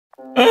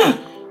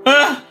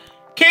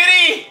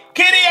Kitty!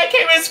 Kitty, I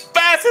came as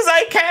fast as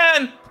I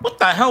can! What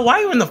the hell? Why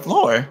are you on the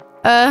floor?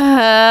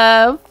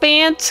 Phantom,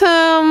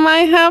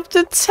 I have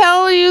to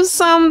tell you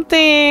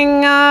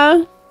something.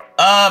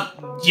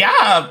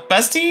 Yeah,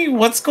 Bestie,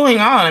 what's going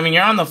on? I mean,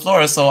 you're on the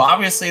floor, so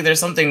obviously there's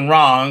something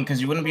wrong,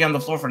 because you wouldn't be on the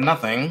floor for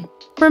nothing.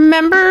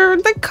 Remember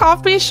the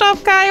coffee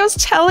shop guy I was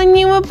telling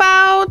you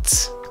about?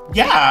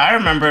 Yeah, I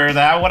remember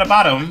that. What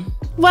about him?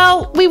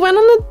 Well, we went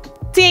on a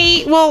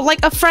date, well, like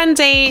a friend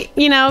date,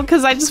 you know,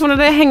 because I just wanted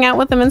to hang out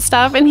with him and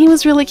stuff, and he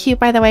was really cute,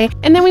 by the way.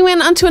 And then we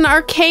went onto an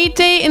arcade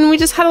date, and we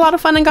just had a lot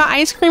of fun and got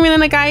ice cream,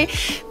 and then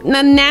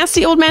a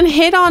nasty old man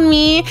hit on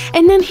me,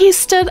 and then he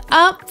stood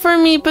up for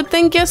me, but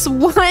then guess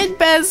what,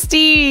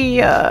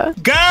 Bestie?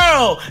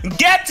 Girl,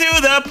 get to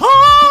the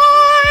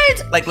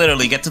point! Like,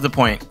 literally, get to the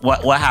point.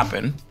 What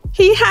happened?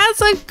 He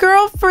has a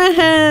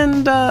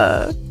girlfriend.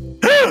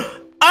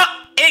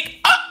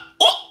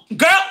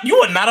 Girl, you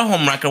are not a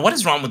homewrecker. What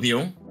is wrong with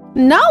you?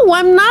 No,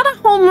 I'm not a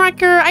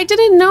homewrecker. I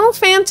didn't know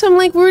Phantom.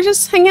 Like, we were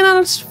just hanging out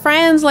as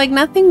friends. Like,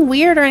 nothing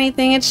weird or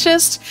anything. It's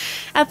just,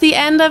 at the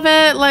end of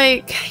it,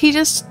 like, he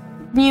just,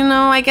 you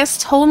know, I guess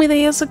told me that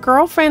he has a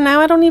girlfriend. Now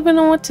I don't even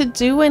know what to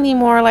do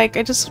anymore. Like,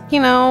 I just, you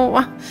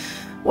know,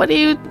 what do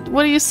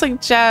you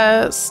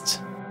suggest?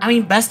 I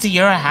mean, Bestie,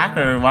 you're a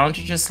hacker. Why don't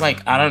you just,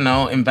 like, I don't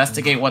know,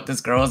 investigate what this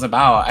girl is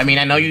about? I mean,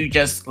 I know you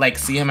just, like,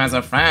 see him as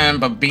a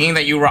friend, but being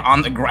that you were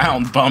on the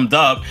ground, bummed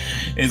up,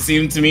 it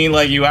seemed to me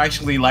like you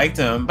actually liked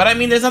him. But I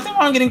mean, there's nothing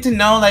wrong getting to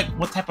know, like,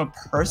 what type of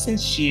person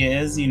she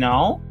is, you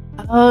know?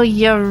 Oh,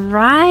 you're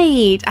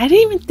right. I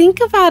didn't even think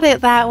about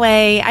it that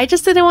way. I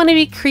just didn't want to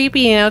be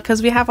creepy, you know,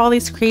 because we have all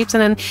these creeps,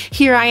 and then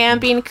here I am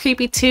being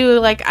creepy too.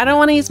 Like, I don't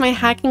want to use my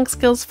hacking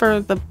skills for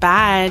the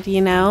bad,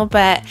 you know,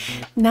 but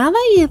now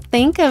that you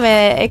think of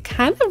it, it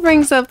kind of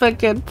brings up a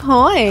good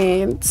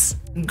point.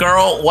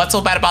 Girl, what's so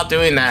bad about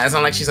doing that? It's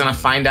not like she's gonna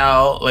find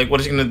out. Like, what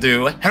is she gonna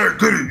do? Hey,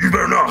 Kitty, you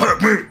better not hack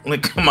me.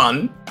 Like, come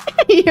on.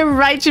 You're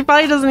right. She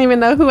probably doesn't even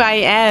know who I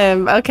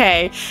am.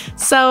 Okay,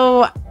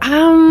 so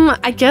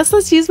I guess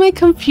let's use my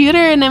computer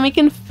and then we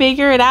can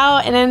figure it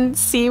out and then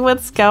see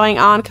what's going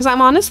on. Because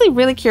I'm honestly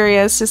really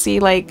curious to see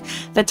like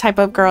the type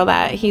of girl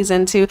that he's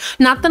into.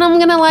 Not that I'm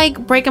gonna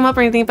like break him up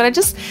or anything, but I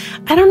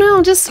don't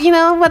know. Just, you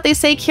know what they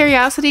say,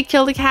 curiosity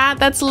killed a cat.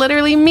 That's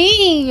literally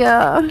me.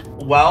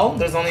 Well,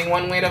 there's only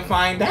one way to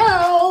find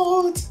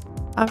out.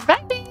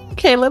 Alrighty.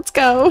 Okay, let's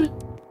go.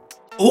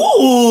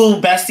 Ooh,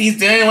 Bestie's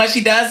doing what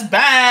she does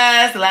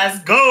best. Let's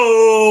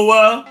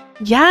go.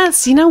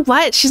 Yes, you know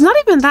what? She's not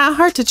even that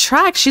hard to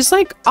track. She's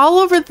like all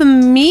over the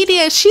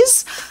media.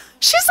 She's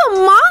a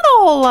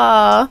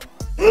model.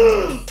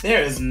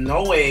 There is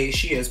no way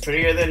she is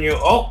prettier than you.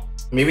 Oh,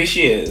 maybe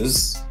she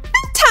is.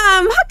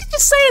 Tom, how could you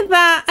say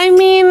that? I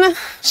mean,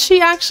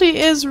 she actually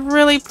is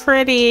really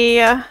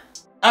pretty.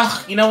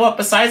 Ugh, you know what?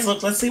 Besides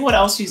look, let's see what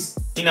else she's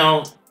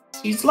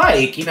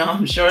like. You know,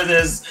 I'm sure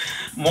there's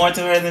more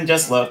to her than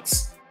just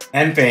looks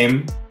and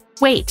fame.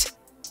 Wait,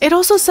 it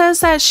also says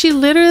that she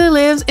literally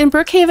lives in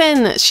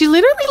Brookhaven. She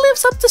literally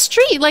lives up the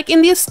street, like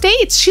in the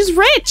estates. She's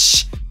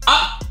rich.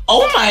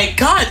 Oh my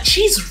God,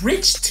 she's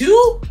rich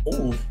too?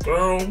 Oh,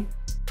 girl.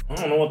 I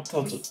don't know what to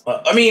tell you.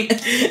 I mean,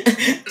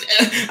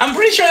 I'm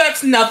pretty sure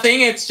that's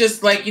nothing. It's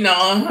just like, you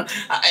know,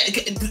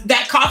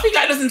 that coffee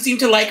guy doesn't seem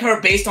to like her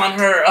based on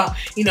her,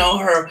 you know,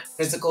 her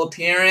physical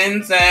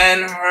appearance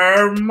and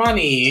her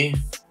money.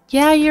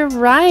 Yeah, you're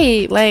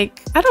right.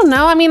 Like, I don't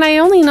know. I mean, I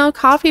only know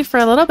Coffee for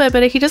a little bit,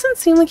 but he doesn't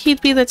seem like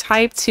he'd be the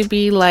type to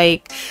be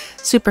like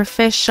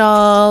superficial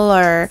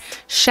or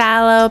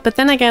shallow. But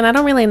then again, I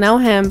don't really know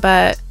him,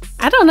 but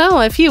I don't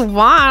know. If you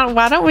want,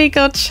 why don't we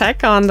go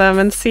check on them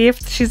and see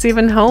if she's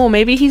even home?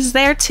 Maybe he's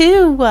there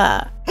too.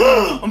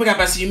 Oh my God,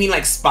 Bessie, you mean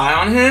like spy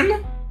on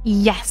him?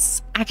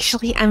 Yes,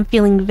 actually, I'm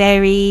feeling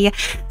very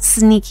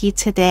sneaky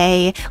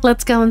today.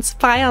 Let's go and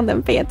spy on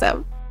them,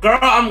 Phantom. Girl,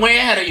 I'm way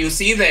ahead of you.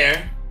 See you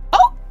there.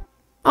 Oh,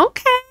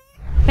 okay.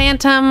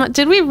 Phantom,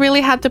 did we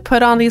really have to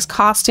put on these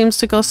costumes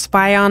to go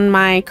spy on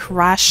my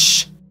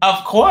crush?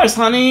 Of course,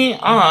 honey.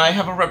 I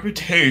have a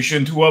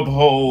reputation to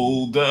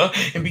uphold.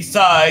 And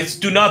besides,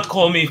 do not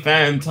call me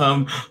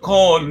Phantom.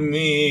 Call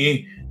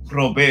me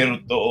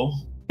Roberto.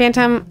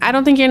 Phantom, I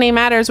don't think your name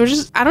matters.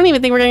 I don't even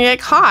think we're gonna get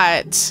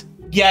caught.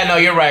 Yeah, no,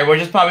 you're right. We're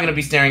just probably gonna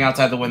be staring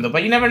outside the window.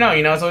 But you never know,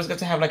 you know? It's always good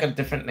to have like a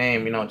different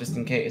name, you know, just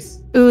in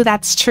case. Ooh,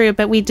 that's true.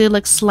 But we do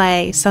look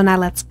slay. So now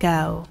let's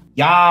go.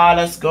 Yeah,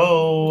 let's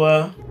go.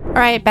 All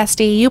right,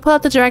 Bestie, you pull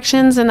out the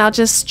directions and I'll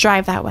just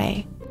drive that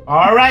way.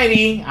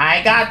 Alrighty,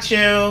 I got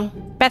you.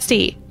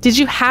 Bestie, did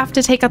you have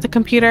to take out the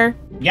computer?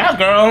 Yeah,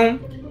 girl.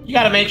 You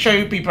gotta make sure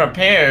you be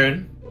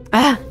prepared.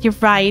 You're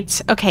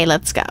right. Okay,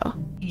 let's go.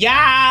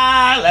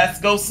 Yeah,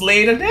 let's go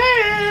slay the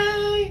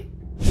day.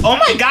 Oh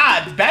my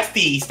God,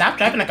 Bestie, stop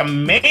driving like a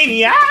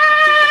maniac.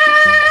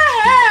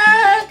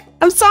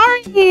 I'm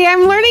sorry,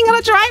 I'm learning how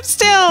to drive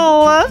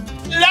still.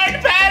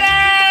 Learn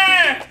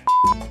better.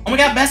 Oh my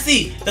God,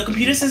 Bestie, the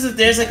computer says that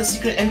there's like a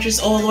secret entrance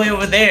all the way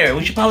over there.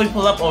 We should probably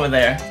pull up over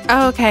there.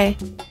 Oh, okay.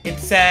 It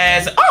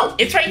says, oh,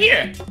 it's right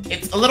here.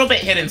 It's a little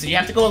bit hidden, so you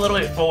have to go a little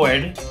bit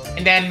forward.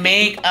 and then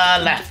make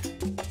a left.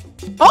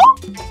 Oh!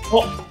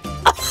 Oh.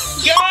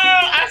 Girl,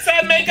 I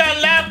said make a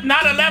left,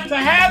 not a left to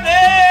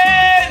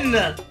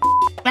heaven!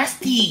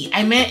 Bestie,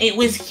 I meant it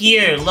was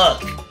here,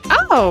 look.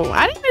 Oh,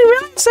 I didn't even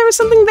realize there was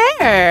something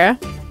there.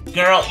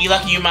 Girl, you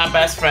lucky you're my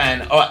best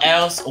friend, or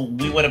else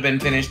we would have been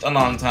finished a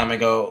long time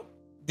ago.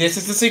 This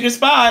is the secret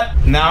spot.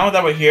 Now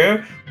that we're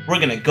here, we're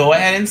gonna go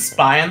ahead and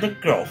spy on the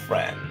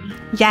girlfriend.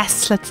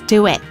 Yes, let's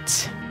do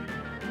it.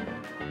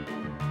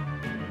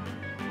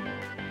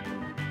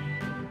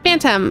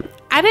 Phantom,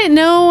 I didn't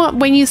know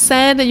when you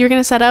said that you're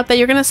gonna set up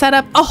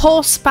a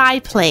whole spy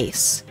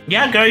place.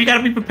 Yeah, girl, you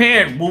gotta be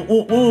prepared. Woo,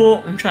 woo, woo.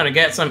 I'm trying to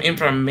get some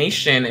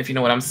information, if you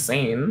know what I'm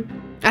saying.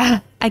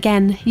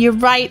 Again, you're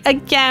right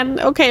again.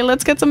 Okay,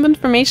 let's get some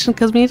information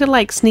because we need to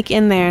like sneak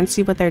in there and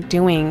see what they're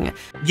doing.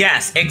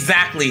 Yes,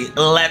 exactly.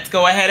 Let's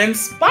go ahead and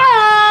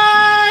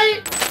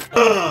spy.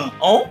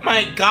 Oh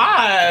my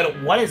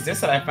god, what is this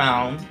that I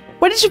found?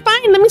 What did you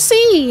find? Let me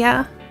see.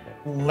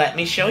 Let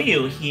me show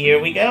you. Here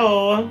we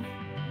go.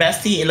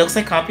 Bestie, it looks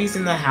like Coffee's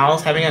in the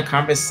house having a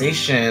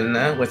conversation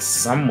with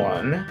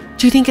someone.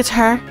 Do you think it's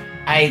her?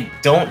 I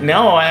don't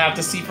know. I have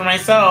to see for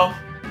myself.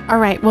 All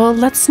right, well,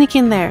 let's sneak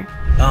in there.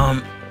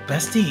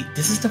 Bestie,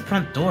 this is the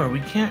front door. We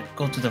can't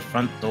go to the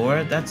front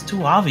door. That's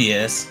too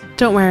obvious.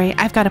 Don't worry,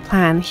 I've got a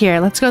plan. Here,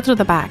 let's go through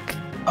the back.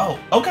 Oh,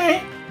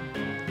 okay.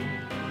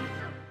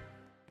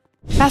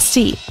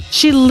 Bestie,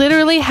 she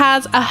literally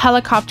has a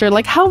helicopter.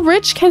 Like, how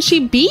rich can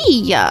she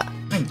be?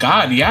 Thank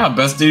God, yeah,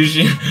 Bestie.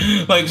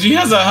 She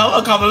has a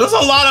helicopter. That's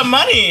a lot of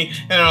money.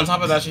 And on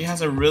top of that, she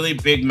has a really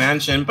big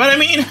mansion. But I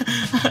mean,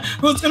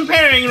 who's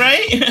comparing,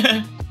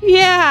 right?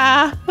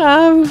 Yeah,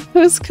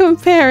 who's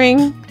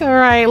comparing? All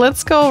right,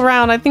 let's go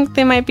around. I think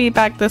they might be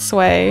back this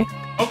way.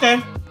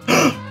 Okay.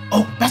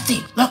 Oh,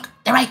 Bestie, look,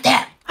 they're right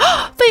there.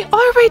 They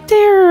are right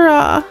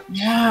there.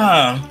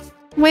 Yeah.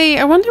 Wait,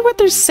 I wonder what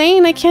they're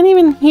saying. I can't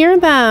even hear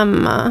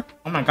them. Oh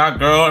my God,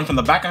 girl, and from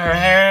the back of her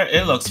hair,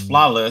 it looks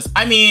flawless.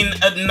 I mean,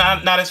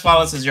 not as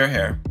flawless as your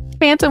hair.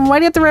 Phantom, why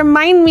do you have to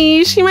remind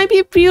me? She might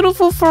be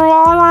beautiful for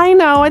all I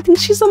know. I think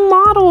she's a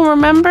model,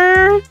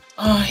 remember?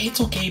 Oh, it's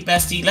okay,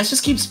 Bestie. Let's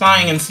just keep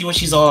spying and see what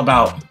she's all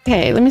about.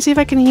 Okay, let me see if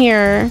I can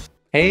hear.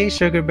 Hey,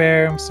 Sugar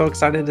Bear. I'm so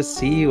excited to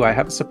see you. I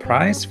have a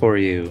surprise for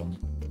you.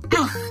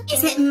 Oh,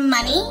 is it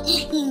money?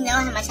 You know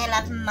how much I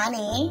love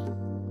money.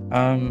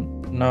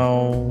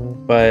 No,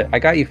 but I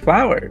got you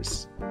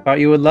flowers. Thought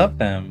you would love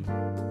them.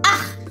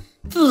 Ugh,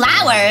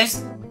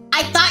 flowers?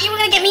 I thought you were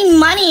gonna get me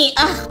money.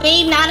 Ugh,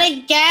 babe, not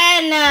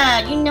again.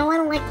 You know I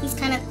don't like these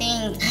kind of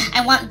things.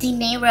 I want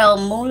dinero,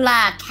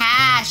 moolah,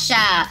 cash.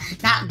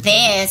 Not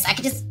this. I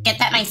could just get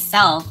that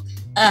myself.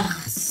 Ugh,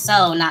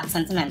 so not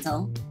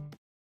sentimental.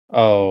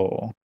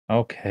 Oh,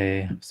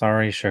 okay.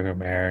 Sorry, Sugar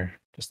Bear.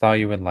 Just thought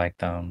you would like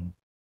them.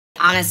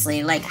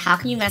 Honestly, like, how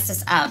can you mess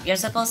this up? You're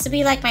supposed to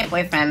be like my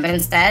boyfriend, but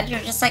instead, you're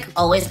just like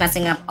always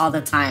messing up all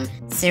the time.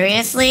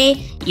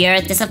 Seriously, you're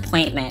a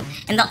disappointment.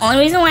 And the only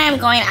reason why I'm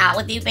going out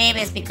with you, babe,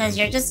 is because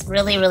you're just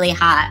really, really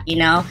hot, you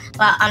know?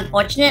 But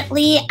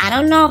unfortunately, I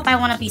don't know if I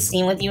want to be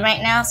seen with you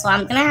right now, so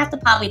I'm gonna have to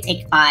probably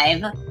take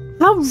 5.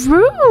 How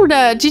rude!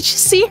 Did you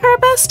see her,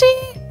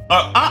 Bestie?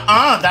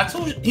 That's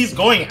who he's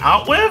going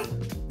out with?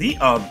 The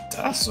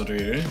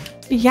audacity.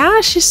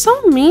 Yeah, she's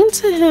so mean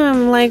to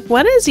him. Like,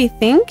 what is he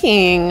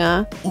thinking?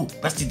 Ooh,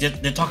 Bestie,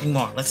 they're talking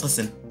more. Let's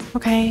listen.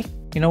 Okay.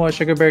 You know what,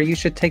 Sugar Bear? You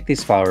should take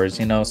these flowers.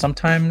 You know,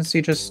 sometimes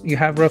you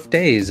have rough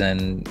days,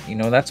 and you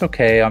know that's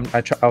okay.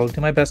 I'll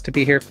do my best to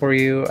be here for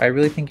you. I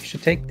really think you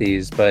should take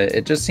these, but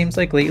it just seems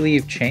like lately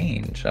you've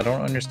changed. I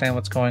don't understand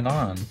what's going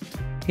on.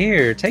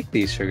 Here, take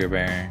these, Sugar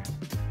Bear.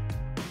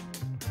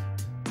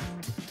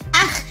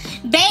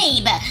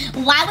 Babe,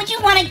 why would you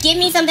want to give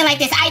me something like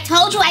this? I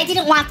told you I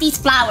didn't want these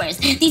flowers.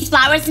 These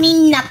flowers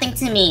mean nothing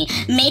to me.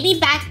 Maybe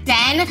back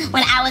then,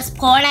 when I was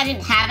poor and I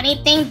didn't have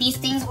anything, these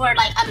things were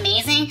like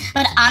amazing.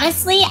 But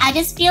honestly, I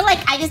just feel like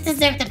I just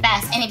deserve the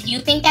best. And if you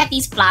think that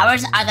these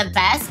flowers are the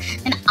best,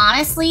 then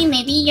honestly,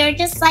 maybe you're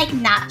just like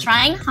not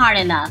trying hard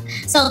enough.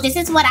 So this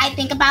is what I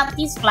think about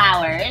these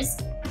flowers.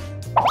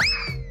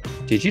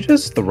 Did you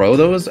just throw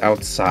those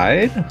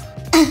outside?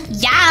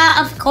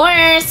 Yeah, of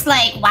course.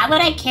 Like, why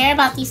would I care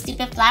about these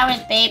stupid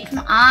flowers, babe? Come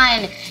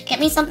on. Get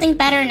me something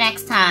better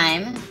next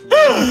time.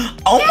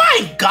 Oh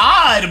my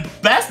God,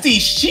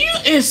 Bestie, she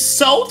is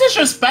so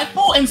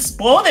disrespectful and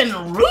spoiled and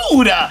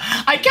rude.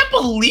 I can't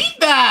believe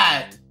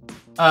that.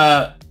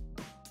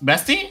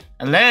 Bestie?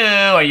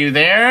 Hello, are you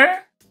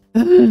there?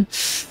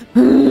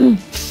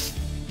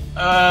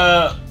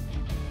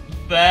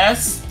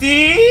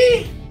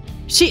 Bestie?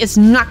 She is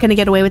not gonna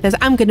get away with this.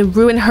 I'm gonna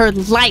ruin her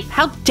life.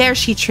 How dare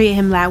she treat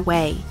him that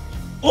way?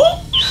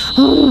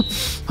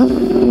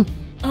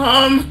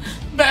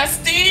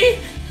 Bestie?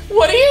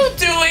 What are you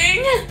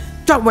doing?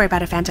 Don't worry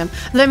about it, Phantom.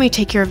 Let me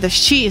take care of this.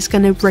 She is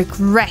gonna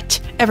regret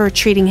ever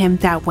treating him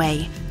that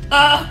way.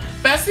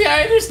 Bestie,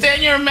 I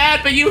understand you're mad,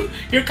 but you're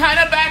kind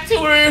of back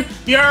to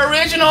your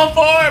original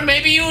form.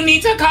 Maybe you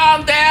need to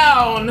calm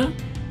down.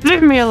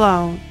 Leave me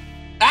alone.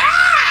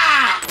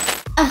 Ah!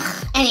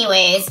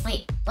 Anyways,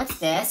 wait, what's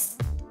this?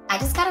 I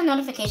just got a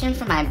notification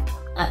from my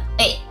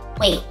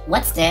Wait,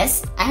 what's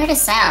this? I heard a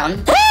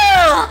sound. Oh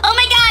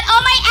my god,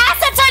 all my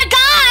assets are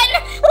gone!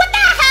 What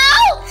the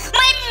hell?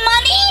 My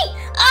money?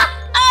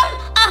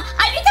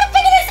 I need to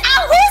figure this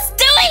out. Who's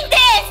doing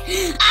this?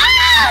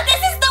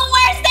 This is the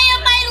worst day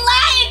of my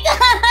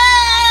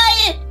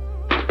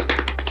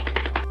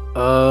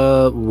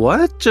life!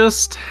 What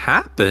just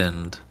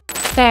happened?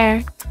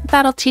 There.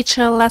 That'll teach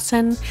you a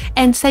lesson.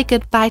 And say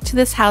goodbye to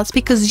this house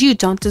because you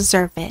don't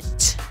deserve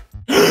it.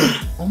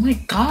 Oh my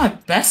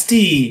god,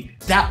 Bestie.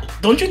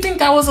 Don't you think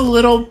that was a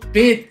little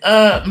bit,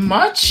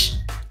 much?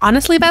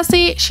 Honestly,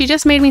 Bestie, she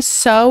just made me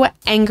so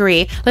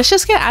angry. Let's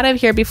just get out of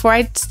here before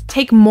I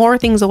take more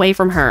things away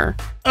from her.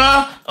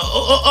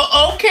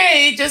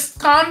 Okay, just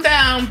calm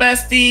down,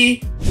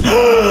 Bestie.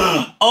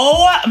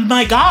 Oh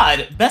my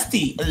god,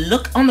 Bestie,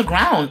 look on the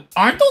ground.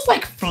 Aren't those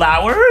like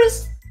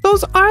flowers?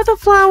 Those are the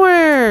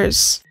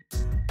flowers.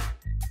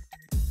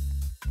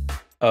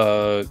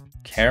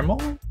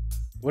 Karamel?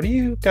 What are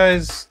you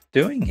guys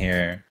doing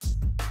here?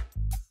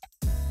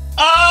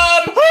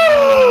 I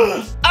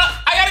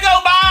gotta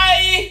go,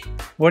 bye!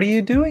 What are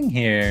you doing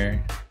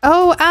here?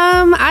 Oh,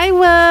 I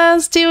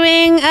was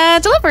doing a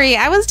delivery.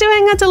 I was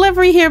doing a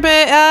delivery here,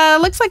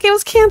 but looks like it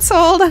was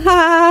canceled.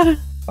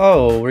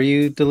 Oh, were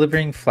you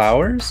delivering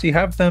flowers? You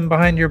have them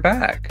behind your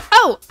back.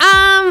 Oh,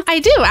 I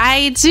do.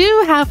 I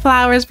do have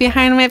flowers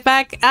behind my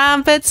back,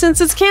 but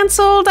since it's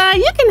canceled,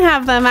 you can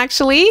have them,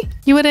 actually.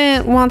 You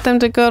wouldn't want them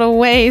to go to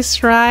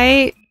waste,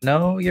 right?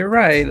 No, you're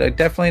right. I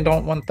definitely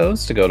don't want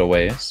those to go to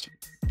waste.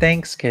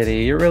 Thanks,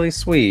 Kitty. You're really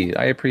sweet.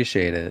 I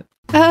appreciate it.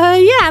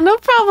 Yeah, no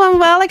problem.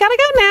 Well, I gotta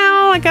go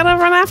now. I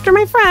gotta run after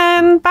my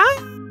friend. Bye.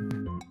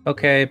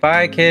 Okay,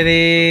 bye,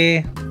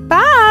 Kitty.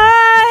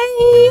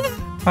 Bye.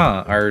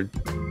 Huh, are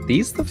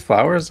these the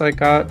flowers I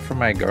got from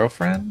my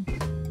girlfriend?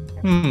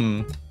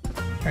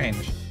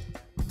 Strange.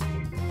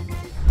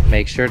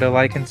 Make sure to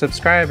like and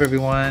subscribe,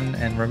 everyone.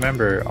 And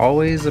remember,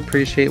 always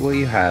appreciate what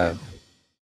you have.